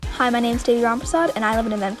Hi, my name's Devi Ramprasad, and I live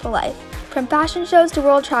an eventful life. From fashion shows to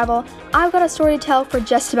world travel, I've got a story to tell for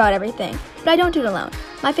just about everything. But I don't do it alone.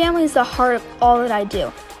 My family is the heart of all that I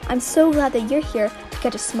do. I'm so glad that you're here to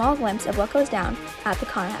catch a small glimpse of what goes down at the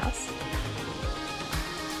Kana House.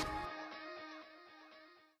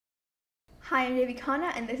 Hi, I'm Devi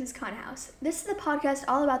Kana, and this is Kana House. This is the podcast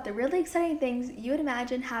all about the really exciting things you would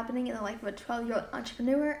imagine happening in the life of a 12-year-old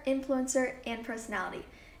entrepreneur, influencer, and personality.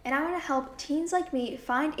 And I want to help teens like me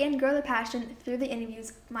find and grow their passion through the interviews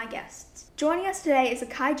with my guests. Joining us today is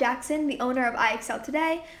Akai Jackson, the owner of iExcel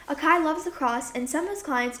Today. Akai loves lacrosse, and some of his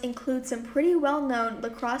clients include some pretty well-known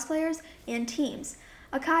lacrosse players and teams.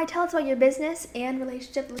 Akai, tell us about your business and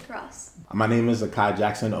relationship with lacrosse. My name is Akai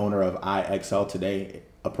Jackson, owner of iExcel Today,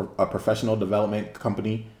 a professional development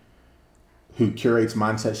company who curates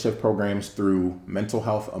mindset shift programs through mental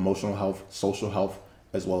health, emotional health, social health,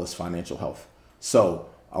 as well as financial health. So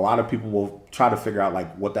a lot of people will try to figure out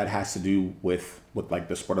like what that has to do with like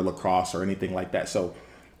the sport of lacrosse or anything like that. So,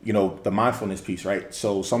 you know, the mindfulness piece, right?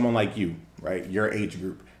 So someone like you, right, your age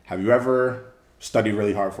group, have you ever studied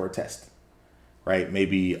really hard for a test, right?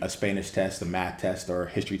 Maybe a Spanish test, a math test, or a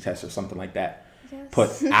history test or something like that. Yes.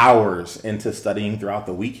 Put hours into studying throughout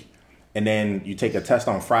the week. And then you take a test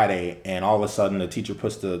on Friday and all of a sudden the teacher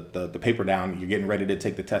puts the paper down, you're getting ready to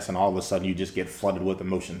take the test, and all of a sudden you just get flooded with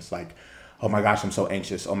emotions like, oh my gosh, I'm so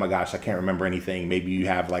anxious. Oh my gosh, I can't remember anything. Maybe you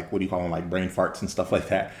have like, what do you call them? Like brain farts and stuff like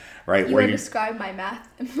that, right? You would describe my math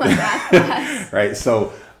class. Right.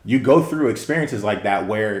 So you go through experiences like that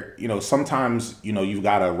where, you know, sometimes, you know, you've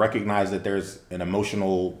got to recognize that there's an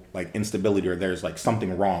emotional like instability or there's like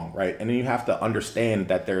something wrong, right? And then you have to understand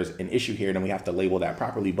that there's an issue here and then we have to label that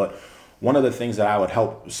properly. But one of the things that I would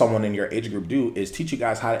help someone in your age group do is teach you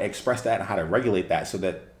guys how to express that and how to regulate that so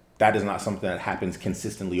that that is not something that happens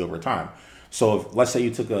consistently over time. So if, let's say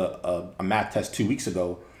you took a math test 2 weeks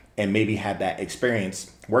ago and maybe had that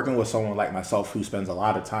experience working with someone like myself who spends a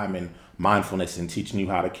lot of time in mindfulness and teaching you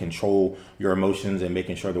how to control your emotions and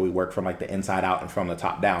making sure that we work from like the inside out and from the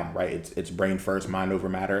top down, right? It's brain first, mind over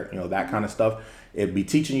matter, you know, that kind of stuff. It'd be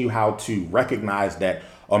teaching you how to recognize that,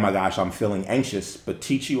 oh my gosh, I'm feeling anxious, but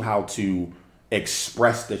teach you how to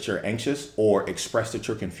express that you're anxious or express that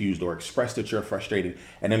you're confused or express that you're frustrated,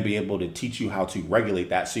 and then be able to teach you how to regulate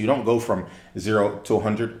that. So you don't go from 0 to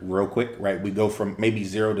 100 real quick, right? We go from maybe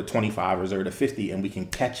 0 to 25 or 0 to 50 and we can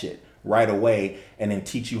catch it right away and then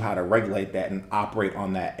teach you how to regulate that and operate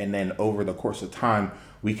on that. And then over the course of time,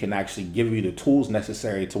 we can actually give you the tools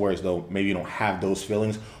necessary to where as though maybe you don't have those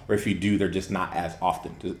feelings, or if you do, they're just not as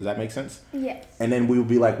often. Does that make sense? Yes. And then we would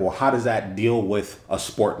be like, well, how does that deal with a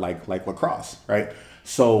sport like lacrosse, right?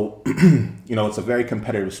 So, you know, it's a very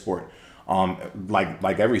competitive sport,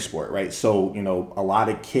 like every sport, right? So, you know, a lot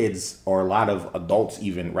of kids or a lot of adults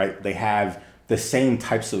even, right, they have the same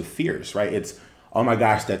types of fears, right? It's, oh my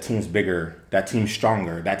gosh, that team's bigger, that team's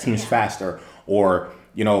stronger, that team's faster, or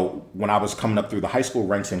you know, when I was coming up through the high school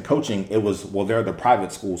ranks and coaching, it was, well, they're the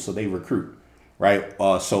private school, so they recruit, right?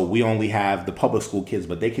 So we only have the public school kids,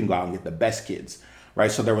 but they can go out and get the best kids,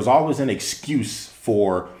 right? So there was always an excuse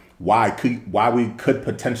for why we could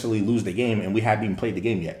potentially lose the game, and we hadn't even played the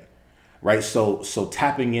game yet, right? So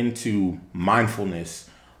tapping into mindfulness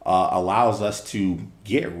allows us to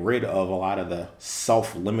get rid of a lot of the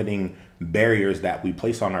self-limiting barriers that we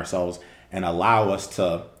place on ourselves and allow us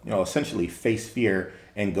to, you know, essentially face fear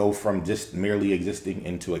and go from just merely existing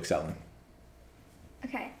into excelling.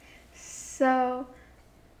 Okay, so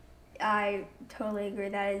I totally agree.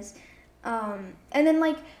 That is, and then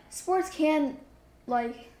like sports can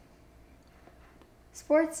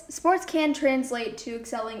translate to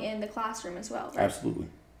excelling in the classroom as well, right?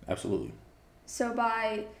 Absolutely. So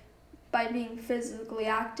by being physically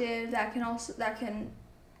active, that can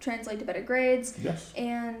translate to better grades. Yes.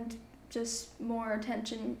 And just more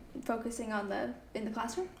attention focusing on in the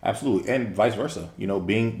classroom. Absolutely. And vice versa. You know,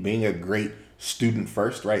 being a great student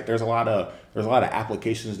first, right? There's a lot of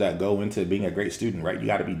applications that go into being a great student, right? You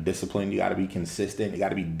got to be disciplined, you got to be consistent, you got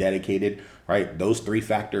to be dedicated, right? Those three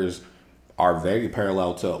factors are very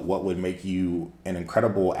parallel to what would make you an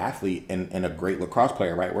incredible athlete and a great lacrosse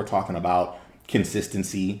player, right? We're talking about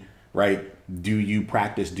consistency, right? Do you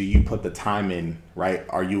practice? Do you put the time in, right?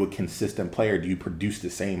 Are you a consistent player? Do you produce the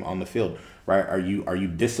same on the field, right? Are you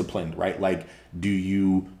disciplined, right? Like, do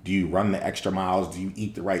you run the extra miles? Do you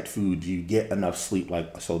eat the right food? Do you get enough sleep?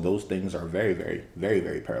 Like, so those things are very, very, very,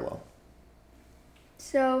 very parallel.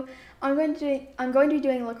 So I'm going to be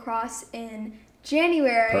doing lacrosse in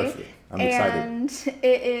January. Perfect. I'm excited. And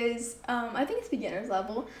it is, I think it's beginner's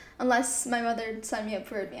level, unless my mother signed me up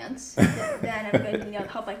for advanced. Then I'm going to need all the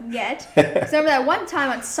help I can get. So remember that one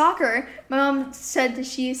time on soccer, my mom said that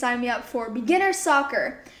she signed me up for beginner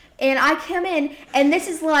soccer. And I come in, and this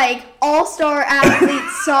is like all-star athlete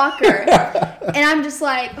soccer. And I'm just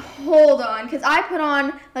like, hold on, because I put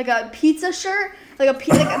on like a pizza shirt, like a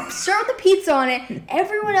shirt with a pizza on it.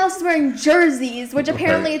 Everyone else is wearing jerseys, which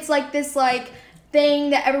apparently it's like this like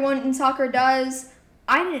thing that everyone in soccer does.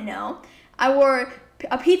 I didn't know. I wore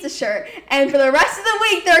a pizza shirt, and for the rest of the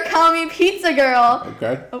week, they're calling me Pizza Girl.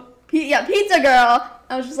 Okay. Oh, Pizza Girl.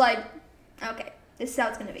 I was just like, okay. This is how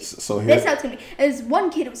it's going to be. So this is how it's going to be. And there's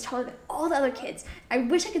one kid who was taller than all the other kids. I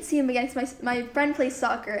wish I could see him against my friend plays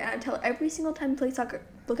soccer, and I tell her every single time he plays soccer,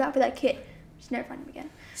 look out for that kid. Just never find him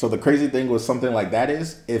again. So the crazy thing with something like that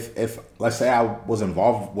is, if let's say I was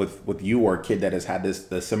involved with you or a kid that has had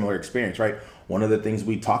the similar experience, right? One of the things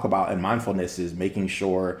we talk about in mindfulness is making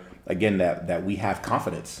sure, again, that we have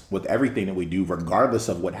confidence with everything that we do, regardless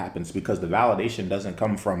of what happens, because the validation doesn't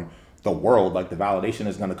come from the world. Like, the validation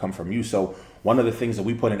is going to come from you. So one of the things that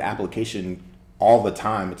we put in application all the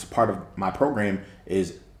time, it's part of my program,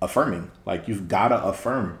 is affirming. Like, you've got to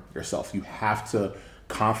affirm yourself. You have to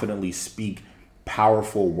confidently speak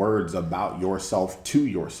powerful words about yourself to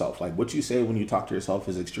yourself. Like, what you say when you talk to yourself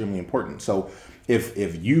is extremely important. So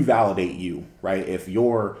if you validate you, right, if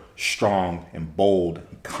you're strong and bold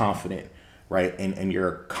and confident, right, and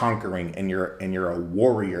you're conquering, and you're a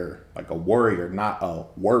warrior, like a warrior, not a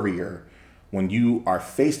worrier, when you are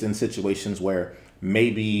faced in situations where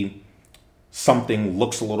maybe something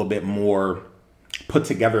looks a little bit more put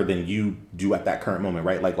together than you do at that current moment,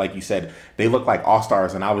 right? Like you said, they look like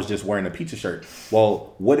all-stars and I was just wearing a pizza shirt.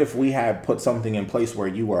 Well, what if we had put something in place where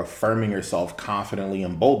you were affirming yourself confidently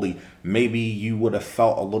and boldly? Maybe you would have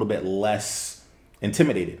felt a little bit less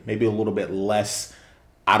intimidated, maybe a little bit less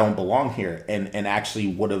I don't belong here, and actually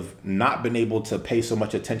would have not been able to pay so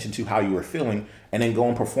much attention to how you were feeling and then go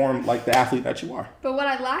and perform like the athlete that you are. But what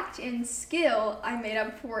I lacked in skill, I made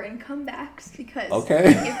up for in comebacks, because okay.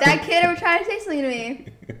 if that kid ever tried to say something to me,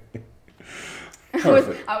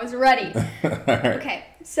 I was ready. Right. Okay,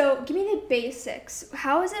 so give me the basics.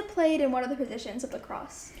 How is it played, and what are the positions of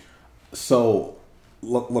lacrosse? So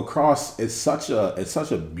lacrosse is such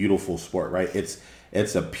a beautiful sport, right?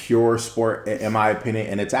 It's a pure sport, in my opinion,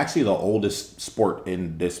 and it's actually the oldest sport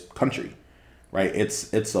in this country, right?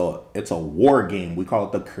 It's a war game. We call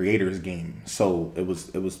it the creator's game. So it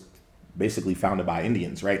was basically founded by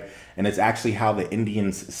Indians, right? And it's actually how the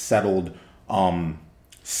Indians settled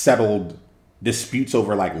disputes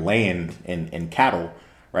over like land and cattle,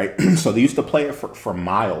 right? So they used to play it for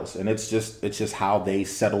miles, and it's just how they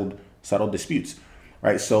settled disputes.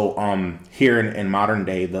 Right, so here in modern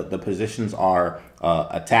day, the positions are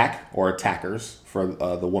attack or attackers for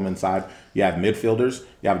the women's side. You have midfielders,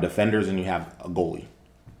 you have defenders, and you have a goalie.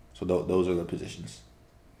 So those are the positions.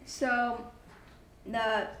 So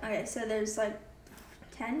so there's like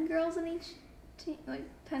 10 girls in each team, like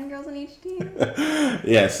 10 girls in each team.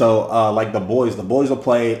 Yeah, so like the boys will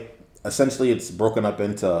play. Essentially, it's broken up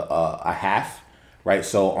into a half, right?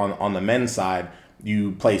 So on the men's side,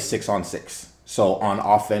 you play 6-on-6. So on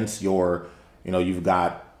offense, you've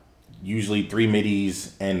got usually 3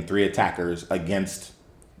 middies and 3 attackers against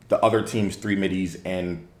the other team's 3 middies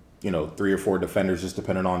and 3 or 4 defenders, just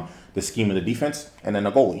depending on the scheme of the defense, and then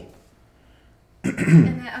a goalie. And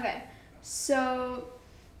then, okay, so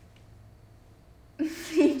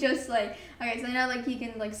you just like, okay, so now like you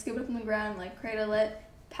can like scoop it from the ground, like cradle it,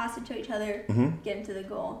 pass it to each other, get into the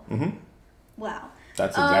goal. Mm-hmm. Wow.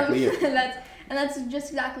 That's exactly it. That's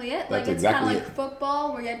just exactly it. That's like it's kind of like it.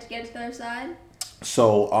 football where you have to get to the other side.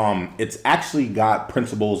 So it's actually got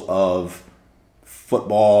principles of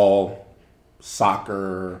football,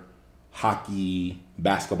 soccer, hockey,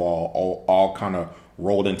 basketball, all kind of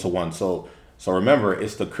rolled into one. So remember,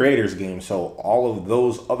 it's the creator's game. So all of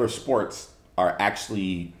those other sports are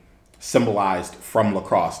actually symbolized from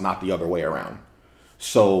lacrosse, not the other way around.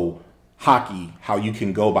 So hockey, how you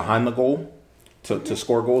can go behind the goal to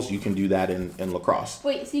score goals, you can do that in lacrosse.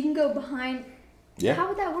 Wait, so you can go behind? Yeah. How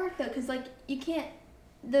would that work though? Because like you can't.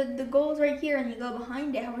 The goal's right here, and you go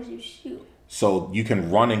behind it. How would you shoot? So you can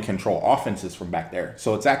run and control offenses from back there.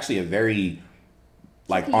 So it's actually a very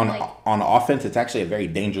on offense, it's actually a very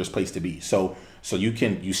dangerous place to be. So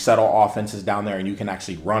you settle offenses down there, and you can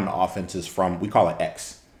actually run offenses from, we call it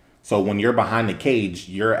X. So when you're behind the cage,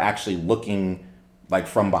 you're actually looking like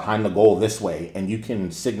from behind the goal this way, and you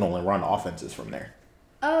can signal and run offenses from there.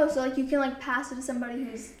 Oh, so like you can like pass it to somebody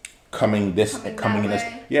who's coming in this.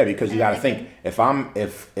 way. Yeah, because you got to And think, if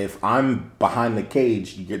I'm behind the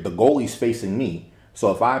cage, the goalie's facing me.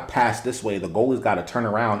 So if I pass this way, the goalie's got to turn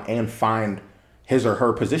around and find his or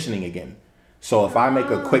her positioning again. So if I make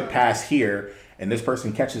a quick pass here and this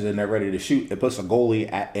person catches it and they're ready to shoot, it puts a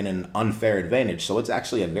goalie in an unfair advantage. So it's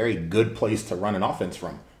actually a very good place to run an offense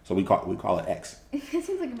from. So we call it X. It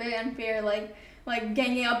seems like very unfair, like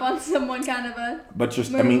ganging up on someone kind of a. But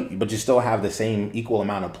move. but you still have the same equal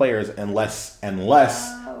amount of players unless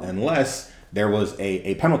there was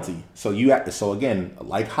a penalty. So so again,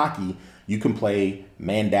 like hockey, you can play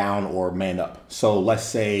man down or man up. So let's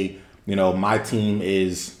say, my team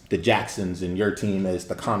is the Jacksons and your team is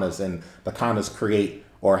the Kanas, and the Kanas create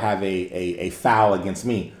or have a foul against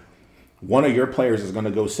me. One of your players is going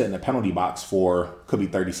to go sit in the penalty box for, could be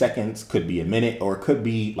 30 seconds, could be a minute, or it could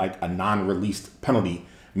be like a non-released penalty,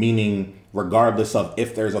 meaning regardless of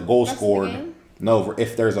if there's a goal scored. No,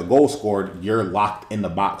 if there's a goal scored, you're locked in the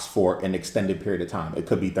box for an extended period of time. It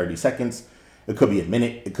could be 30 seconds, it could be a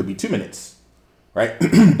minute, it could be 2 minutes, right?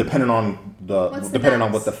 depending on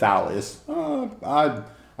what the foul is. I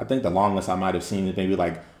think the longest I might have seen is maybe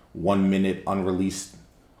like 1 minute unreleased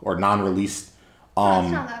or non-released.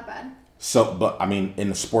 That's not that bad. So, but I mean, in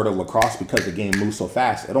the sport of lacrosse, because the game moves so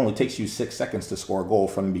fast, it only takes you 6 seconds to score a goal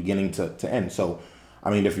from beginning to end. So,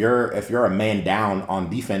 I mean, if you're a man down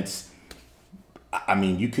on defense, I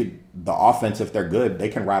mean, the offense, if they're good, they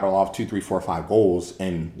can rattle off 2, 3, 4, 5 goals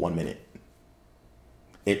in 1 minute.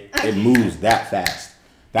 It moves that fast.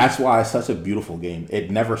 That's why it's such a beautiful game.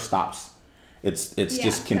 It never stops. It's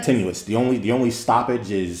just continuous. The only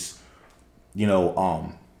stoppage is,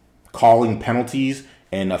 calling penalties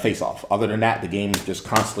and a face-off. Other than that, the game just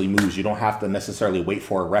constantly moves. You don't have to necessarily wait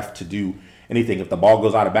for a ref to do anything. If the ball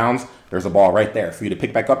goes out of bounds, there's a ball right there for you to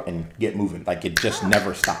pick back up and get moving. Like, it just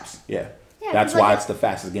never stops. Yeah. That's why it's the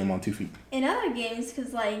fastest game on 2 feet. In other games,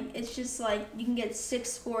 because it's just you can get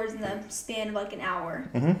 6 scores in the span of an hour.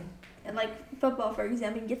 Mm-hmm. And football, for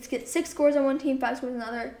example, you get 6 scores on one team, 5 scores on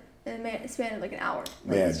another, in the span of an hour.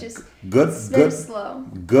 It's just very slow.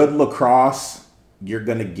 Good lacrosse, you're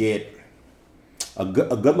gonna get a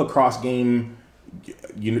good lacrosse game.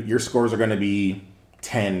 Your scores are gonna be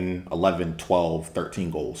 10, 11, 12,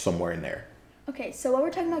 13 goals, somewhere in there. Okay, so while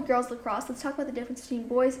we're talking about girls lacrosse, let's talk about the difference between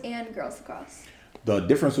boys and girls lacrosse. The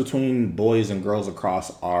difference between boys and girls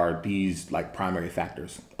lacrosse are these primary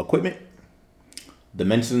factors: equipment,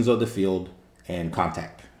 dimensions of the field, and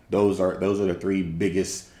contact. Those are the 3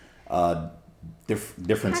 biggest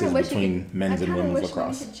differences between men's and women's lacrosse. I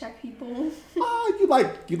wish we could check people.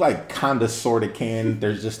 You kind of sort of can.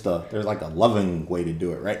 There's a loving way to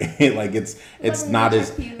do it, right? It's not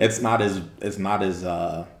as aggressive.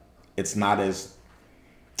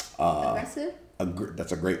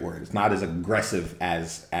 That's a great word. It's not as aggressive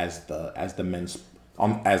as the men's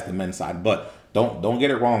side. But don't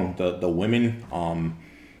get it wrong. The women,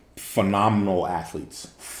 phenomenal athletes,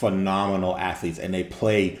 and they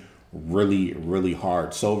play really, really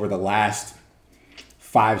hard. So over the last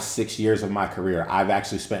 5-6 years of my career, I've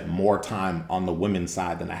actually spent more time on the women's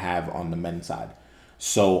side than I have on the men's side.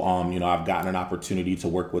 So I've gotten an opportunity to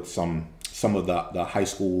work with some of the high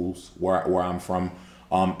schools where I'm from,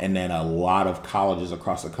 and then a lot of colleges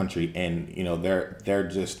across the country, and they're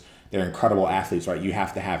incredible athletes, right? You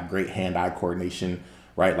have to have great hand-eye coordination,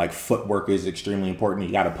 right? Like, footwork is extremely important.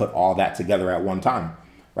 You got to put all that together at one time,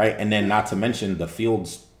 right? And then not to mention the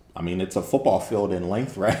fields. I mean, it's a football field in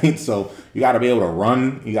length, right? So you got to be able to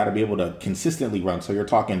run. You got to be able to consistently run. So you're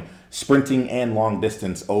talking sprinting and long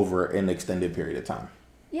distance over an extended period of time.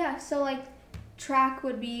 Yeah, so track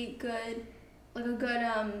would be good, a good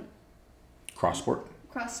cross sport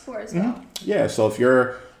as well. Mm-hmm. Yeah, so if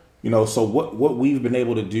you're, so what we've been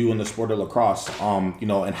able to do in the sport of lacrosse,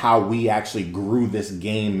 and how we actually grew this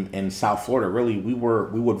game in South Florida, really, we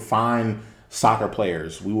would find soccer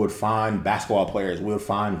players, we would find basketball players, we would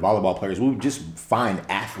find volleyball players, we would just find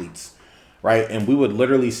athletes, right? And we would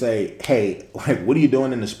literally say, hey, what are you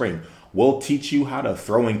doing in the spring? We'll teach you how to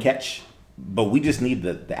throw and catch, but we just need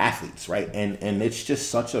the athletes, right? And it's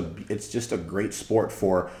just a great sport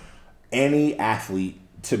for any athlete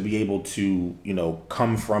to be able to,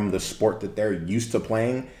 come from the sport that they're used to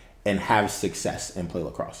playing and have success and play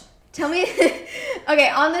lacrosse. Tell me, okay,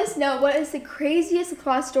 on this note, what is the craziest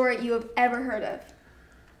lacrosse story you have ever heard of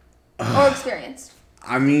or experienced?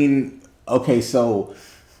 I mean, okay, so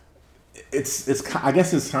it's I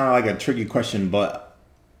guess it's kind of like a tricky question, but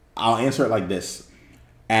I'll answer it like this.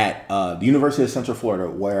 At the University of Central Florida,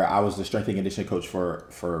 where I was the strength and conditioning coach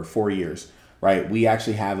for 4 years, right? We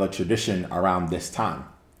actually have a tradition around this time.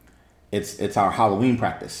 It's our Halloween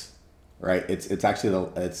practice, right? It's actually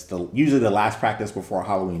the usually the last practice before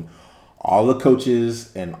Halloween. All the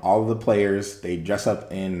coaches and all the players, they dress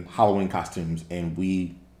up in Halloween costumes, and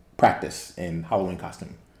we practice in Halloween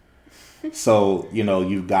costume. So,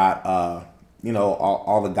 you've got,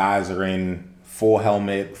 all the guys are in full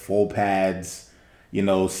helmet, full pads,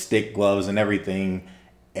 stick gloves and everything.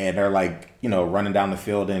 And they're like, running down the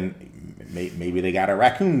field, and maybe they got a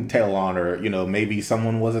raccoon tail on, or, maybe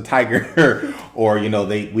someone was a tiger or,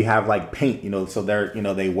 we have like paint, so they're,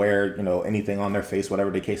 they wear, anything on their face,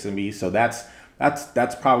 whatever the case may be. So that's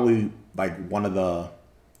probably like one of the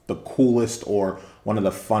coolest or one of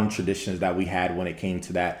the fun traditions that we had when it came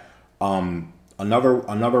to that.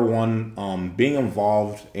 Another one, being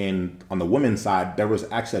involved on the women's side, there was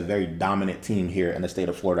actually a very dominant team here in the state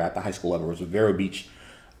of Florida at the high school level. It was Vero Beach.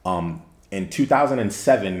 In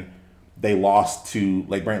 2007, they lost to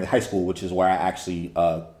Lake Brantley High School, which is where I actually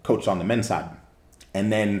coached on the men's side.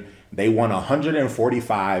 And then they won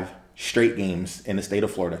 145 straight games in the state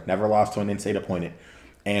of Florida, never lost to an in-state opponent,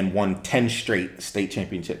 and won 10 straight state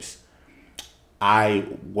championships. I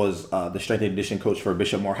was the strength and conditioning coach for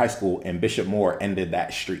Bishop Moore High School, and Bishop Moore ended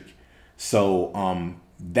that streak. So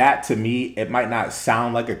that, to me, it might not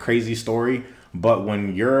sound like a crazy story, but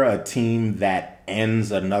when you're a team that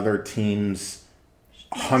ends another team's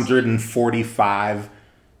 145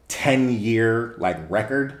 10-year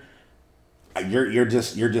record, you're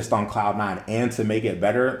just on cloud nine. And to make it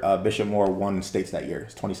better, Bishop Moore won states that year.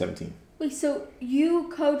 It's 2017. Wait, so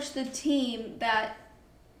you coached the team that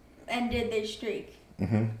ended their streak?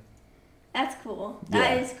 Mm-hmm. That's cool. Yeah.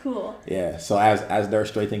 That is cool. Yeah. So as their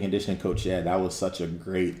strength and conditioning coach, yeah, that was such a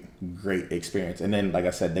great experience. And then, like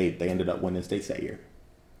I said, they ended up winning states that year.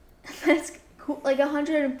 That's cool.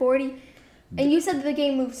 140. And you said the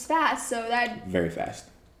game moves fast, so that... Very fast.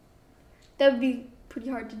 That would be pretty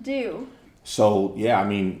hard to do. So, yeah, I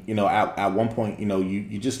mean, at one point,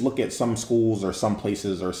 you just look at some schools or some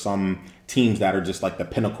places or some teams that are just like the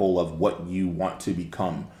pinnacle of what you want to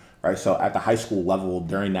become, right? So at the high school level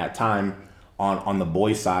during that time, on the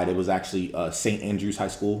boys' side, it was actually St. Andrews High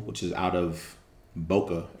School, which is out of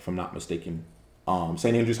Boca, if I'm not mistaken.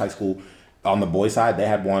 St. Andrews High School, on the boys' side, they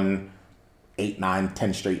had won 8, 9,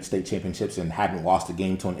 10 straight state championships and hadn't lost a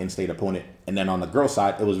game to an in-state opponent. And then on the girls'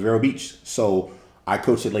 side, it was Vero Beach. So I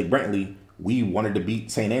coached at Lake Brantley. We wanted to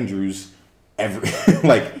beat St. Andrews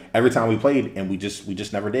every time we played, and we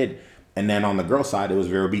just never did. And then on the girls' side, it was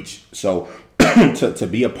Vero Beach. So to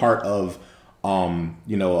be a part of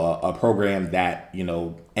a program that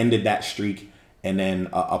ended that streak, and then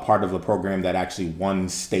a part of a program that actually won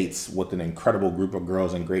states with an incredible group of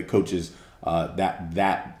girls and great coaches,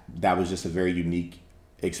 that was just a very unique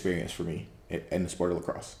experience for me in the sport of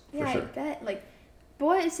lacrosse. Yeah, for sure. I bet.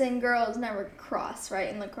 Boys and girls never cross, right?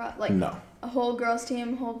 In lacrosse, no. A whole girls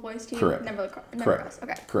team, whole boys team, Correct. Never Correct. cross.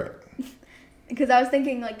 Okay. Correct. Because I was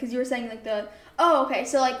thinking, because you were saying, so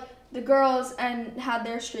the girls had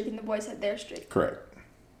their streak and the boys had their streak. Correct.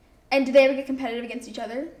 And did they ever get competitive against each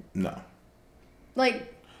other? No.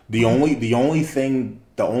 The only thing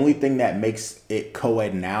that makes it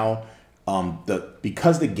co-ed now,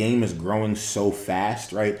 because the game is growing so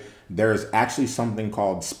fast, right? There's actually something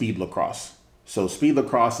called speed lacrosse. So speed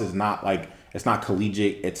lacrosse is not it's not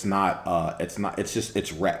collegiate. It's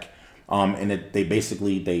rec. And they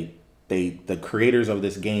basically, the creators of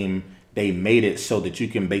this game, they made it so that you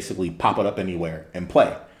can basically pop it up anywhere and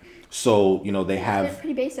play. So, they have... It's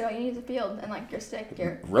pretty basic. All you need is a field and, your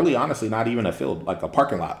stick. Really, honestly, not even a field, like a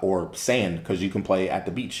parking lot or sand, because you can play at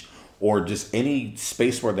the beach, or just any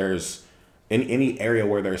space where there's... any area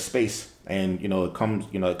where there's space, and, it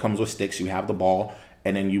comes with sticks. You have the ball,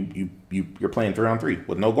 and then you're playing 3-on-3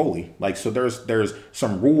 with no goalie. So there's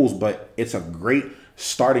some rules, but it's a great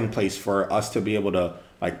starting place for us to be able to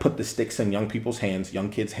put the sticks in young people's hands, young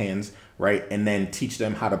kids' hands, right? And then teach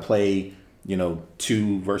them how to play,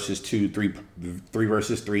 2 versus 2, 3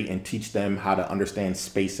 versus 3, and teach them how to understand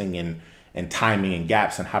spacing and timing and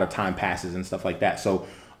gaps and how to time passes and stuff like that. So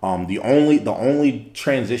the only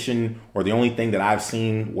transition or the only thing that I've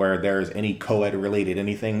seen where there's any co-ed related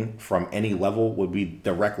anything from any level would be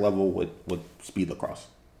the rec level with speed lacrosse.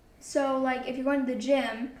 So if you're going to the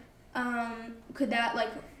gym, could that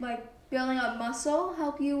building up muscle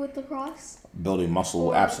help you with lacrosse? Building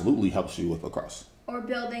muscle absolutely helps you with lacrosse. Or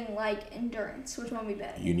building endurance? Which one would be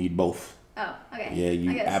better? You need both. Oh, okay. Yeah,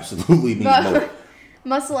 you absolutely need both.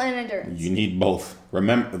 Muscle and endurance. You need both.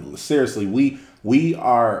 Remember, seriously,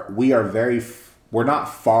 we're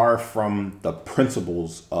not far from the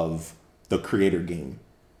principles of the creator game.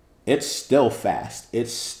 It's still fast.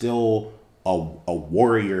 It's still a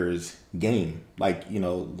Warriors game. Like,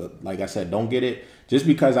 like I said, don't get it just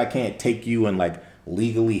because I can't take you and like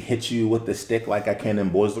legally hit you with the stick like I can in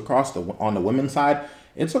boys lacrosse. On the women's side,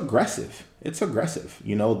 it's aggressive. It's aggressive.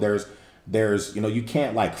 There's you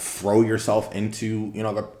can't like throw yourself into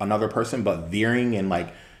another person, but veering and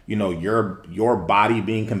like your body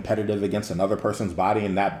being competitive against another person's body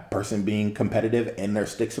and that person being competitive and their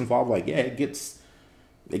sticks involved, like it gets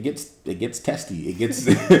testy. It gets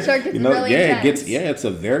really intense. It's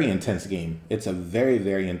a very intense game. It's a very,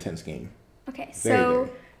 very intense game. Okay, Very.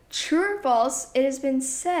 True or false, it has been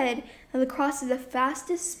said that lacrosse is the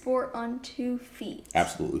fastest sport on 2 feet.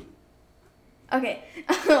 Absolutely. Okay.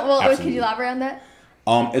 Well, Absolutely. could you elaborate on that?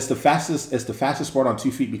 It's the fastest sport on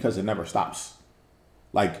 2 feet because it never stops.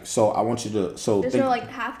 Like, so I want you to There's no like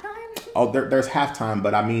halftime? Oh, there's halftime,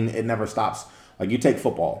 but I mean it never stops. Like you take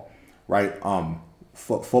football, right?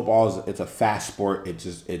 Football it's a fast sport.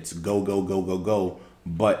 It's go go go go go,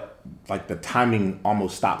 but like the timing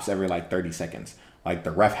almost stops every like 30 seconds. Like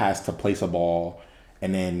the ref has to place a ball,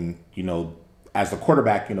 and then as the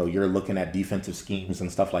quarterback, you're looking at defensive schemes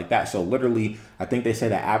and stuff like that. So literally, I think they say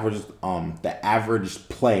the average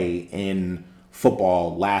play in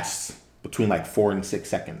football lasts between like 4 and 6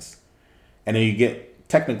 seconds, and then you get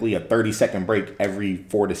technically a 30-second break every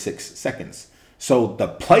 4 to 6 seconds. So the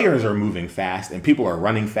players are moving fast and people are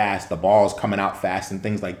running fast. The ball's coming out fast and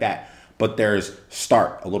things like that. But there's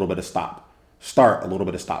start, a little bit of stop, start, a little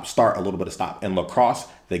bit of stop, start, a little bit of stop. In lacrosse,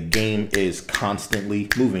 the game is constantly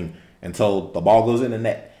moving until the ball goes in the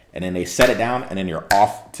net, and then they set it down, and then you're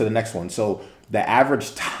off to the next one. So the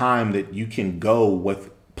average time that you can go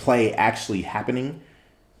with play actually happening,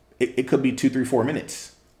 it could be 2, 3, 4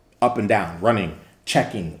 minutes, up and down, running,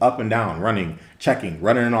 checking, up and down, running, checking,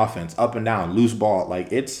 running an offense, up and down, loose ball.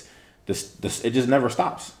 Like it just never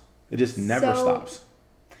stops. It just never stops.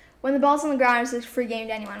 When the ball's on the ground, it's a free game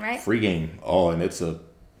to anyone, right? Free game. Oh, and it's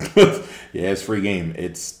it's free game.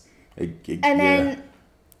 Then,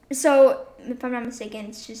 so if I'm not mistaken,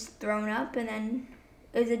 it's just thrown up, and then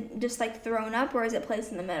is it just like thrown up, or is it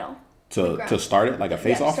placed in the middle? To start it, like a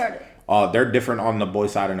face off? Start it. They're different on the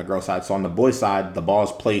boys side and the girl side. So on the boys side, the ball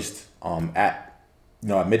is placed at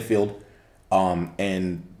midfield,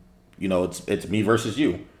 and it's me versus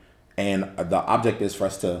you, and the object is for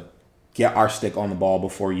us to get our stick on the ball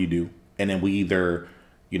before you do, and then we either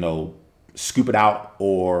scoop it out,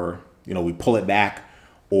 or we pull it back,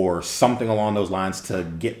 or something along those lines to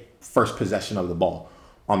get first possession of the ball.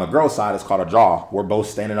 On the girl side, it's called a draw. We're both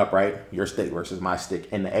standing upright, your stick versus my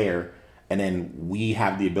stick in the air, and then we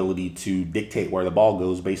have the ability to dictate where the ball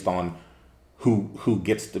goes based on who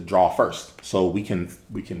gets the draw first. So we can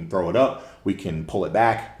throw it up, we can pull it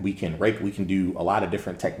back, we can rake, we can do a lot of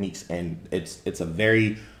different techniques, and it's a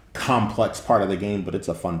very complex part of the game, but it's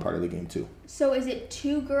a fun part of the game too. So is it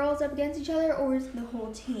 2 girls up against each other, or is it the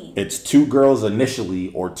whole team? It's 2 girls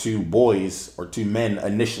initially, or 2 boys, or 2 men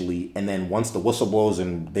initially, and then once the whistle blows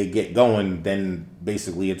and they get going, then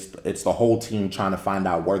basically it's the whole team trying to find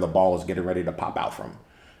out where the ball is getting ready to pop out from.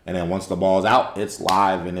 And then once the ball's out, it's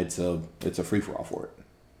live, and it's a free-for-all for it.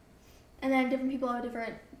 And then different people have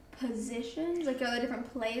different positions? Like, are there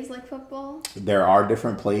different plays like football? There are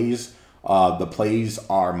different plays. The plays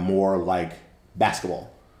are more like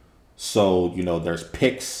basketball. So, there's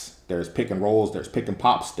picks, there's pick and rolls, there's pick and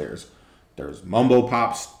pops, there's mumbo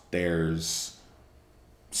pops, there's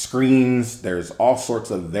screens, there's all sorts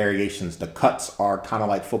of variations. The cuts are kind of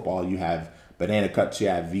like football. You have banana cuts, you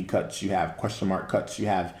have V cuts, you have question mark cuts, you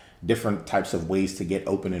have different types of ways to get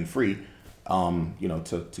open and free,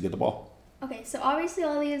 to get the ball. Okay, so obviously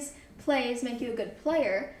all these plays make you a good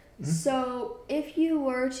player. Mm-hmm. So if you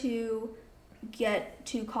were to get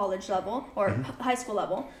to college level or high school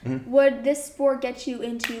level, would this sport get you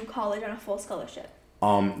into college on a full scholarship?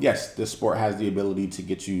 Yes, this sport has the ability to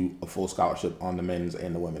get you a full scholarship on the men's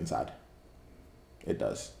and the women's side. It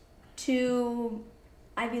does. To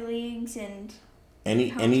Ivy Leagues and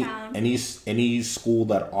any school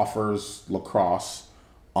that offers lacrosse,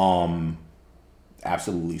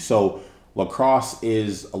 absolutely. So lacrosse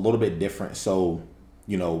is a little bit different. So,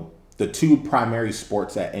 the 2 primary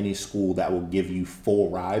sports at any school that will give you full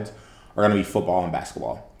rides are going to be football and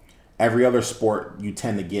basketball. Every other sport, you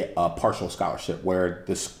tend to get a partial scholarship, where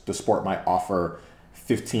the sport might offer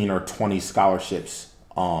 15 or 20 scholarships,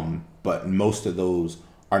 but most of those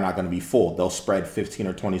are not going to be full. They'll spread 15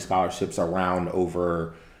 or 20 scholarships around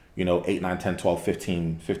over, 8, 9, 10, 12,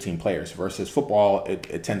 15 players. Versus football,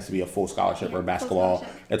 it tends to be a full scholarship, or basketball,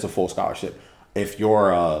 it's a full scholarship. If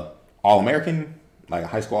you're All-American, like a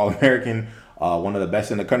high school All-American, one of the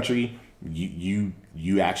best in the country, you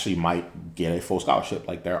actually might get a full scholarship.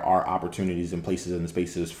 Like there are opportunities and places and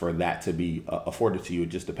spaces for that to be afforded to you. It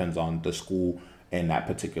just depends on the school and that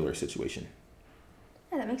particular situation.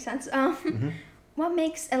 Yeah, that makes sense.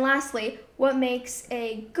 Lastly, what makes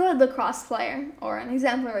a good lacrosse player or an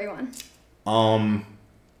exemplary one?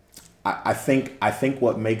 I think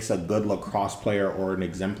what makes a good lacrosse player or an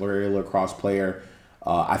exemplary lacrosse player,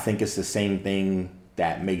 I think it's the same thing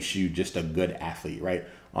that makes you just a good athlete, right?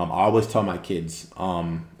 I always tell my kids,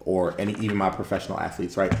 even my professional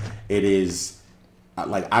athletes, right? It is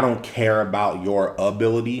like, I don't care about your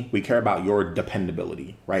ability. We care about your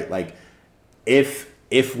dependability, right? Like if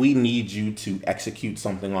we need you to execute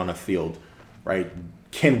something on a field, right?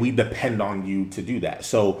 Can we depend on you to do that?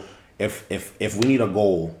 So if we need a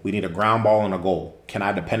goal, we need a ground ball and a goal. Can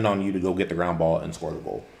I depend on you to go get the ground ball and score the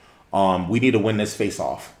goal? We need to win this face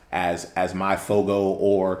off as my fogo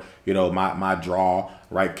or, my draw,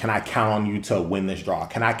 right? Can I count on you to win this draw?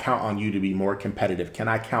 Can I count on you to be more competitive? Can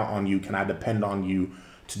I count on you? Can I depend on you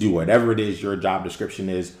to do whatever it is your job description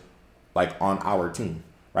is, like on our team,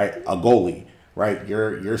 right? A goalie, right?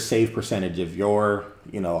 Your save percentage, if you're,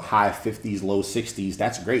 high 50s, low 60s,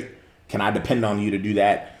 that's great. Can I depend on you to do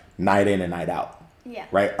that night in and night out? Yeah.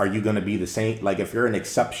 Right? Are you going to be the same? Like if you're an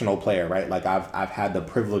exceptional player, right? Like I've had the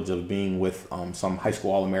privilege of being with some high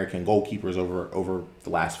school All-American goalkeepers over the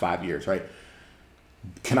last 5 years, right?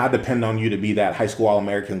 Can I depend on you to be that high school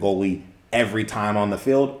All-American goalie every time on the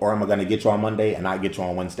field, or am I going to get you on Monday and not get you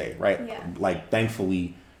on Wednesday, right? Yeah. Like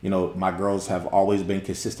thankfully, my girls have always been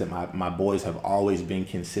consistent. My boys have always been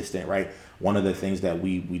consistent, right? One of the things that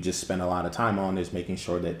we just spend a lot of time on is making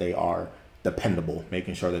sure that they are dependable,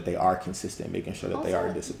 making sure that they are consistent, making sure that also, they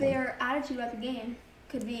are disciplined. Their attitude about the game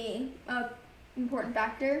could be an important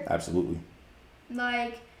factor. Absolutely.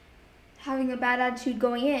 Like, having a bad attitude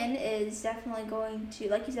going in is definitely going to,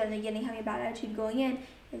 like you said in the beginning, having a bad attitude going in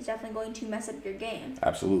is definitely going to mess up your game.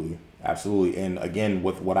 Absolutely. And again,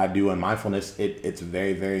 with what I do in mindfulness, it's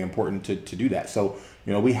very, very important to do that. So,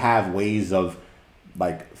 we have ways of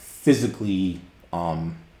like physically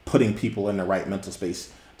putting people in the right mental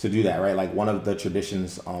space to do that, right? Like one of the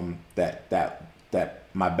traditions that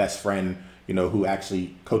my best friend, who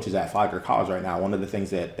actually coaches at Flagler College right now, one of the things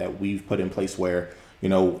that we've put in place where,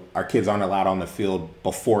 our kids aren't allowed on the field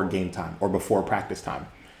before game time or before practice time.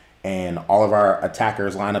 And all of our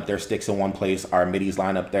attackers line up their sticks in one place, our middies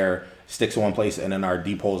line up their sticks in one place, and then our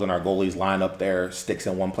D-poles and our goalies line up their sticks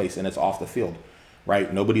in one place, and it's off the field,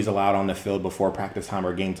 right? Nobody's allowed on the field before practice time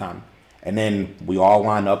or game time. And then we all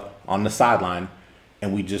line up on the sideline,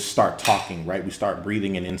 and we just start talking, right? We start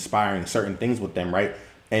breathing and inspiring certain things with them, right?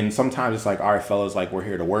 And sometimes it's like, all right, fellas, like we're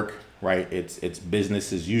here to work, right? It's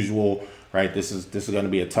business as usual, right? This is going to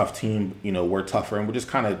be a tough team. We're tougher, and we're just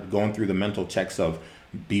kind of going through the mental checks of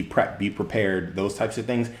be prepped, be prepared, those types of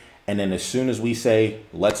things. And then as soon as we say,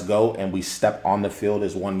 let's go, and we step on the field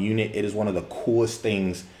as one unit, it is one of the coolest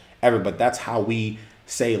things ever. But that's how we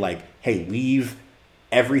say, like, hey, leave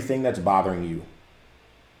everything that's bothering you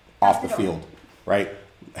off the field, right?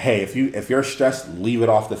 Hey, if you're stressed, leave it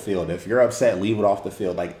off the field. If you're upset, leave it off the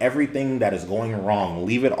field. Like everything that is going wrong,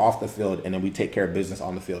 leave it off the field, and then we take care of business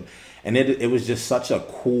on the field. And it was just such a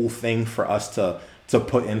cool thing for us to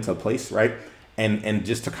put into place, right? And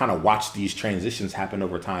just to kind of watch these transitions happen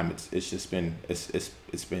over time, it's been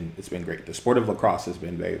great. The sport of lacrosse has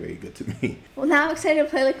been very, very good to me. Well, now I'm excited to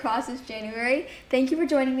play lacrosse this January. Thank you for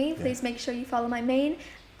joining me. Please make sure you follow my main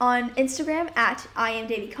on Instagram at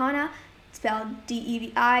IamDavyKhanna, spelled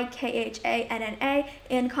DeviKhanna,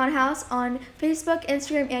 and Khanna House on Facebook,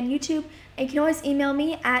 Instagram, and YouTube. And you can always email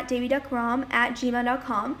me at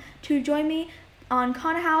davyduckrom@gmail.com to join me on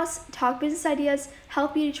Khanna House, talk business ideas,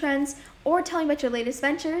 help beauty trends, or tell me about your latest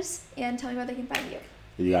ventures, and tell me where they can find you.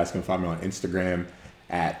 You guys can find me on Instagram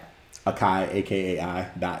at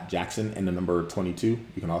akai.jackson and the number 22.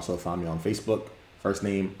 You can also find me on Facebook, first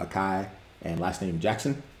name Akai and last name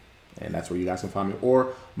Jackson. And that's where you guys can find me.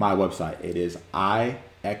 Or my website. It is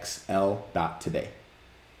ixl.today.